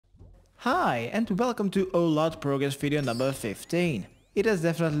Hi and welcome to Olaat progress video number 15. It has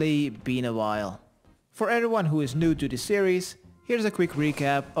definitely been a while. For everyone who is new to this series, here's a quick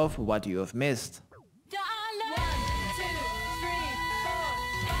recap of what you have missed.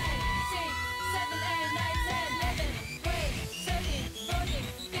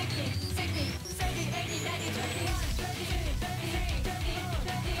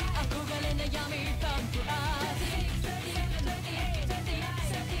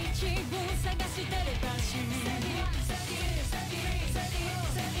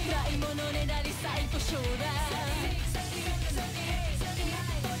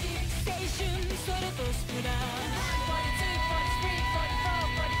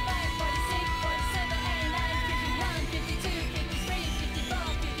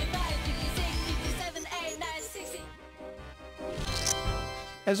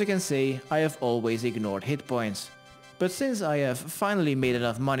 As you can see, I have always ignored hit points. But since I have finally made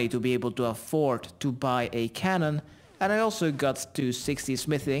enough money to be able to afford to buy a cannon, and I also got to 60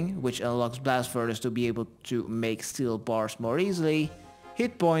 smithing, which unlocks blast furnace to be able to make steel bars more easily,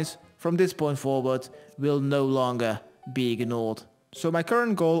 hit points from this point forward will no longer be ignored. So my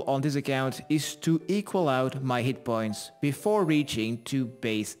current goal on this account is to equal out my hit points before reaching to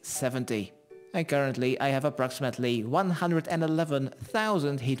base 70. And currently I have approximately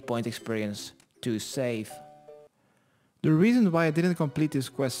 111,000 hit point experience to save. The reason why I didn't complete this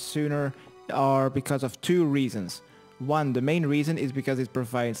quest sooner are because of two reasons. One, the main reason is because it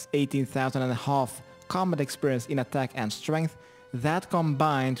provides 18,500 combat experience in attack and strength. That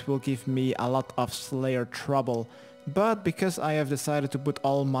combined will give me a lot of Slayer trouble. But because I have decided to put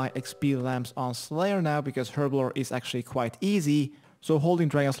all my XP lamps on Slayer now, because Herblore is actually quite easy, so holding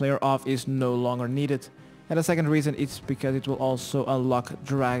Dragon Slayer off is no longer needed. And the second reason is because it will also unlock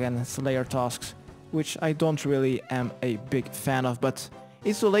Dragon Slayer tasks, which I don't really am a big fan of, but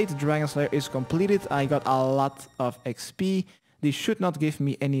it's too late. Dragon Slayer is completed. I got a lot of XP. This should not give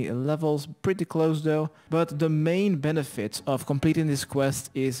me any levels, pretty close though. But the main benefit of completing this quest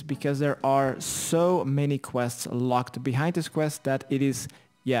is because there are so many quests locked behind this quest that it is,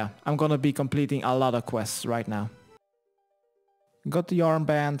 I'm gonna be completing a lot of quests right now. Got the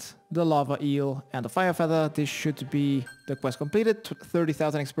armband, the lava eel and the fire feather. This should be the quest completed.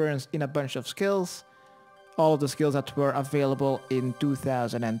 30,000 experience in a bunch of skills. All of the skills that were available in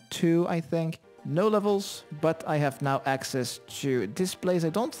 2002, I think. No levels, but I have now access to this place. I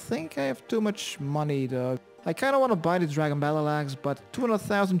don't think I have too much money though. I kinda wanna buy the Dragon Battle Axe, but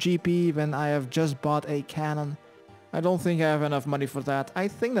 200,000 GP when I have just bought a cannon. I don't think I have enough money for that. I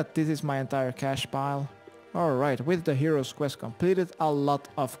think that this is my entire cash pile. Alright, with the Heroes quest completed, a lot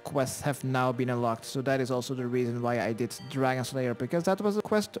of quests have now been unlocked, so that is also the reason why I did Dragon Slayer, because that was a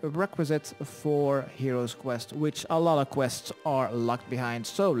quest requisite for Heroes quest, which a lot of quests are locked behind,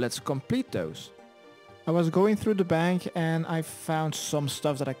 so let's complete those. I was going through the bank and I found some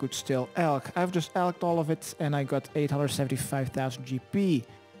stuff that I could still elk. I've just elked all of it and I got 875,000 GP.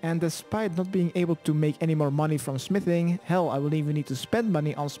 And despite not being able to make any more money from smithing, hell, I will even need to spend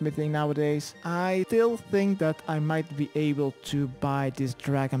money on smithing nowadays, I still think that I might be able to buy this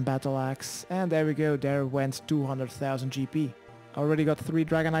Dragon Battle Axe. And there we go, there went 200,000 GP. I already got 3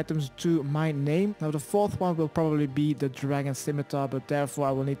 dragon items to my name. Now the fourth one will probably be the Dragon Scimitar, but therefore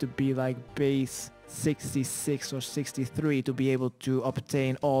I will need to be like base 66 or 63 to be able to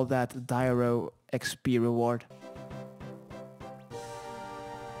obtain all that Dyro XP reward.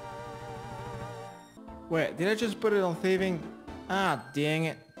 Wait, did I just put it on thieving? Ah, dang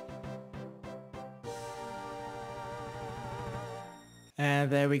it. And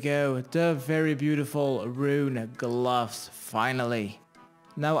there we go, the very beautiful rune gloves, finally.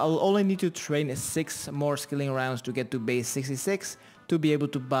 Now I'll only need to train 6 more skilling rounds to get to base 66 to be able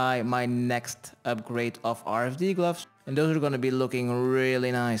to buy my next upgrade of RFD gloves, and those are gonna be looking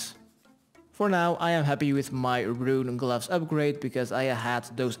really nice. For now, I am happy with my rune gloves upgrade because I had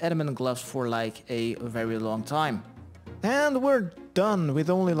those adamant gloves for like a very long time. And we're done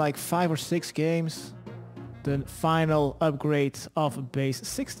with only like 5 or 6 games. The final upgrade of base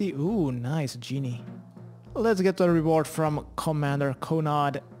 60. Ooh, nice genie. Let's get the reward from Commander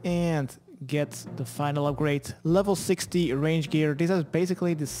Conad and get the final upgrade. Level 60 range gear. This has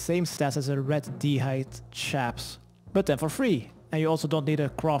basically the same stats as a red D-height chaps, but then for free. And you also don't need a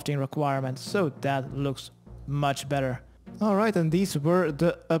crafting requirement, so that looks much better. Alright, and these were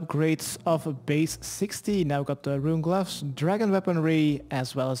the upgrades of base 60. Now got the rune gloves, dragon weaponry,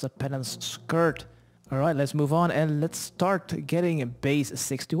 as well as the penance skirt. Alright, let's move on and let's start getting base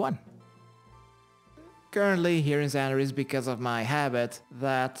 61. Currently here in Xanaris, because of my habit,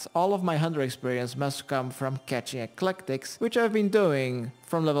 that all of my hunter experience must come from catching eclectics, which I've been doing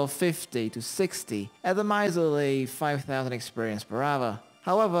from level 50 to 60 at a miserly 5000 experience per hour.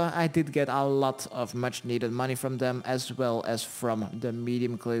 However, I did get a lot of much needed money from them as well as from the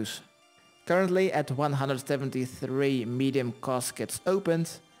medium clues. Currently at 173 medium caskets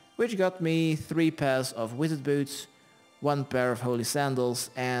opened, which got me 3 pairs of wizard boots, 1 pair of holy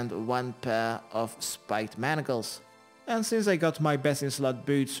sandals and 1 pair of spiked manacles. And since I got my best in slot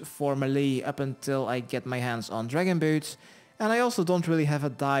boots for melee up until I get my hands on dragon boots, and I also don't really have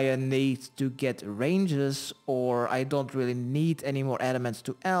a dire need to get ranges, or I don't really need any more elements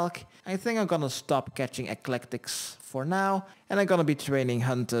to elk, I think I'm gonna stop catching eclectics for now, and I'm gonna be training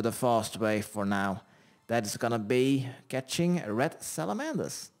hunter the fast way for now. That is gonna be catching red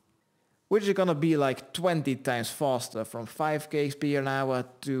salamanders, which is gonna be like 20 times faster, from 5 kxp an hour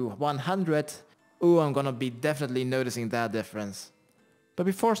to 100. Ooh, I'm gonna be definitely noticing that difference. But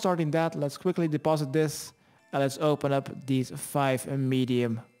before starting that, let's quickly deposit this and let's open up these 5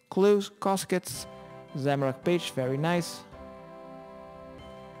 medium clues caskets. Zamorak page, very nice.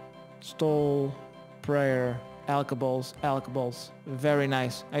 Stole, prayer, alcohols, very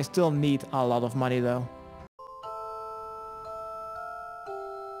nice. I still need a lot of money though.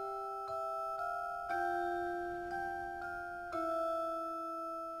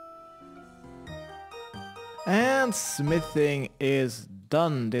 And smithing is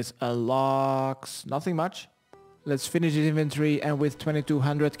done. This unlocks nothing much. Let's finish this inventory, and with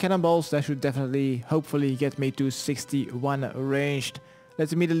 2200 cannonballs that should definitely, hopefully get me to 61 ranged.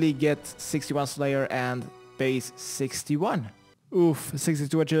 Let's immediately get 61 slayer and base 61. Oof,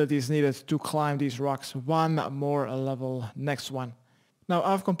 62 agility is needed to climb these rocks. 1 more level, next one. Now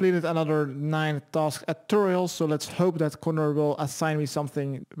I've completed another 9 task tutorials, so let's hope that Connor will assign me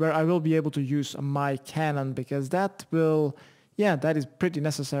something where I will be able to use my cannon, because that will, yeah, that is pretty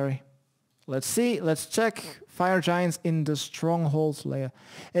necessary. Let's see, let's check. Fire giants in the strongholds layer.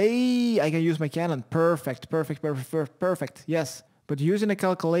 Hey, I can use my cannon. Perfect, yes. But using the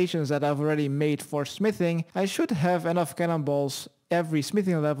calculations that I've already made for smithing, I should have enough cannonballs every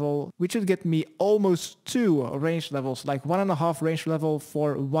smithing level, which should get me almost 2 range levels, like 1.5 range level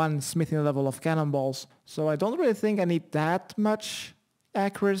for 1 smithing level of cannonballs. So I don't really think I need that much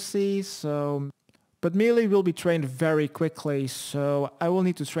accuracy, so... But melee will be trained very quickly, so I will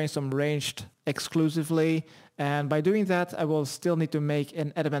need to train some ranged exclusively, and by doing that I will still need to make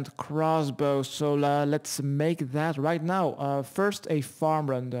an adamant crossbow, so let's make that right now. First a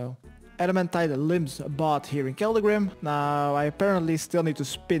farm run though. Adamantite limbs bought here in Keldegrim. Now I apparently still need to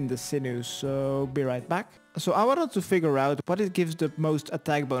spin the sinews, so be right back. So I wanted to figure out what it gives the most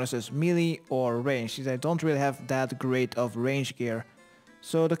attack bonuses, melee or range, since I don't really have that great of range gear.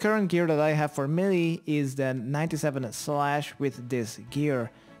 So the current gear that I have for melee is then 97 slash with this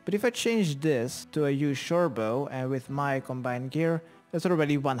gear. But if I change this to a use shorebow and with my combined gear, that's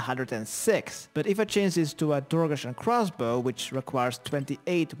already 106. But if I change this to a Dorgashan crossbow, which requires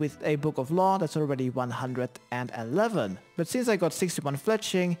 28 with a book of law, that's already 111. But since I got 61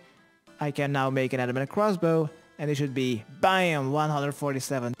 fletching, I can now make an adamant crossbow, and it should be, bam,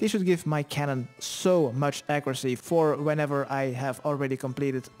 147. This should give my cannon so much accuracy for whenever I have already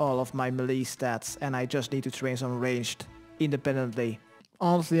completed all of my melee stats and I just need to train some ranged independently.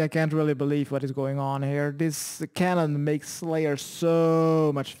 Honestly, I can't really believe what is going on here. This cannon makes Slayer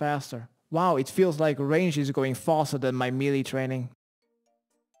so much faster. Wow, it feels like range is going faster than my melee training.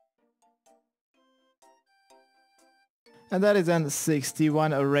 And that is then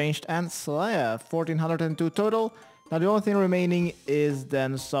 61 ranged and Slayer, 1402 total. Now the only thing remaining is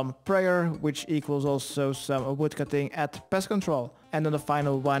then some prayer, which equals also some woodcutting at pest control. And then the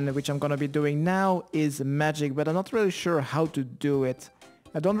final one, which I'm gonna be doing now, is magic, but I'm not really sure how to do it.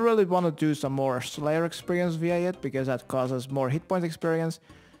 I don't really want to do some more Slayer experience via it, because that causes more hit point experience.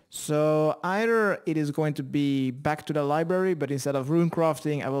 So either it is going to be back to the library, but instead of rune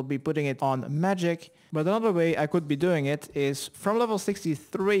crafting I will be putting it on magic. But another way I could be doing it is from level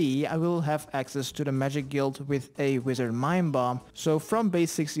 63 I will have access to the magic guild with a wizard mind bomb. So from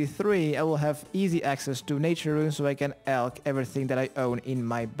base 63 I will have easy access to nature runes, so I can elk everything that I own in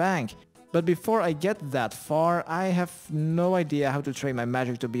my bank. But before I get that far I have no idea how to train my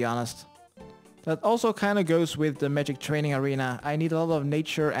magic, to be honest. That also kinda goes with the magic training arena. I need a lot of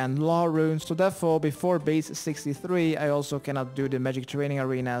nature and law runes, so therefore before base 63 I also cannot do the magic training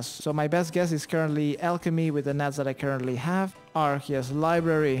arenas. So my best guess is currently alchemy with the nets that I currently have. Arceus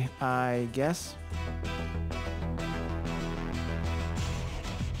library, I guess.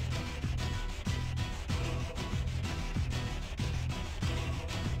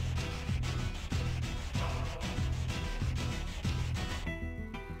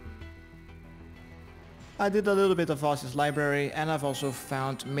 I did a little bit of Hosidius library, and I've also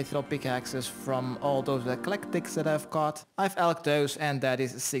found mithril pickaxes from all those eclectics that I've caught. I've elked those, and that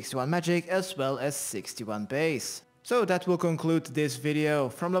is 61 magic as well as 61 base. So that will conclude this video.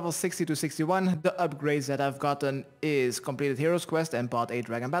 From level 60 to 61, the upgrades that I've gotten is completed Heroes Quest and bought a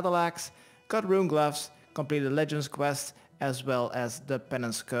Dragon Battle Axe, got Rune Gloves, completed Legends Quest, as well as the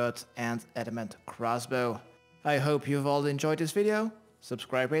Penance Skirt and Adamant Crossbow. I hope you've all enjoyed this video.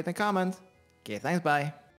 Subscribe, rate and comment. Okay, thanks, bye.